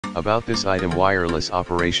About this item: wireless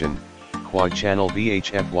operation, quad-channel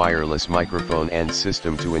VHF wireless microphone and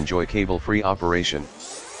system to enjoy cable-free operation.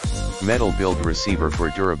 Metal build receiver for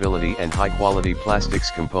durability and high-quality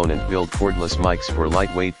plastics component build cordless mics for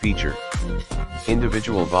lightweight feature.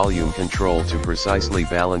 Individual volume control to precisely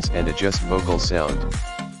balance and adjust vocal sound.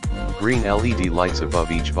 Green LED lights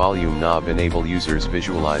above each volume knob enable users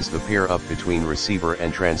visualize the pair up between receiver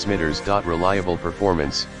and transmitters. Reliable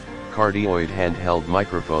performance. Cardioid handheld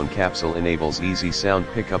microphone capsule enables easy sound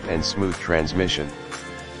pickup and smooth transmission.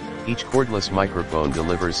 Each cordless microphone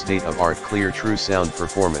delivers state-of-art clear true sound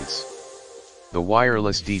performance. The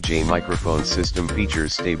wireless DJ microphone system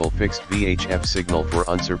features stable fixed VHF signal for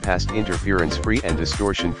unsurpassed interference-free and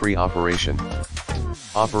distortion-free operation.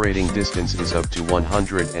 Operating distance is up to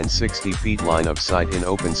 160 feet line of sight in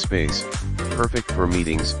open space, perfect for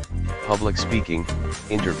meetings, public speaking,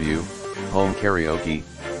 interview, home karaoke,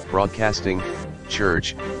 broadcasting,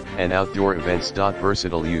 church, and outdoor events.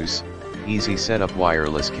 Versatile use, easy setup.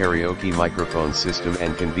 Wireless karaoke microphone system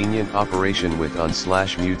and convenient operation with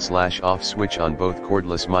on/mute/off switch on both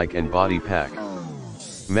cordless mic and body pack.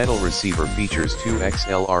 Metal receiver features 2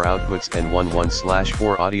 XLR outputs and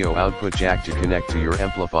 1/1/4 audio output jack to connect to your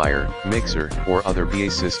amplifier, mixer, or other PA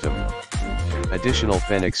system. Additional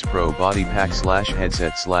Phenyx Pro body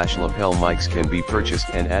pack/headset/lapel mics can be purchased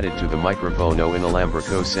and added to the Microphone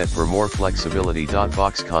inalambrico set for more flexibility.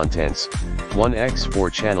 Box contents: 1x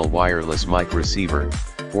 4-channel wireless mic receiver,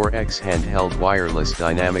 4x handheld wireless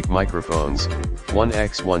dynamic microphones,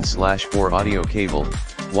 1x 1/4 audio cable,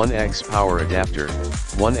 1x power adapter,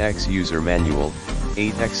 1x user manual,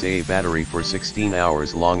 8x battery for 16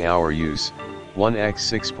 hours long hour use, 1x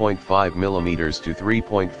 6.5mm to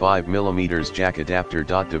 3.5mm jack adapter.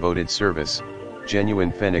 Devoted service. Genuine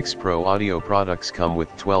Phenyx Pro audio products come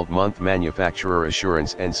with 12-month manufacturer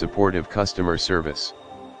assurance and supportive customer service.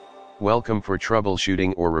 Welcome for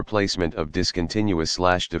troubleshooting or replacement of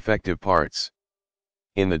discontinuous/defective parts.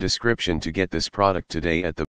 In the description to get this product today at the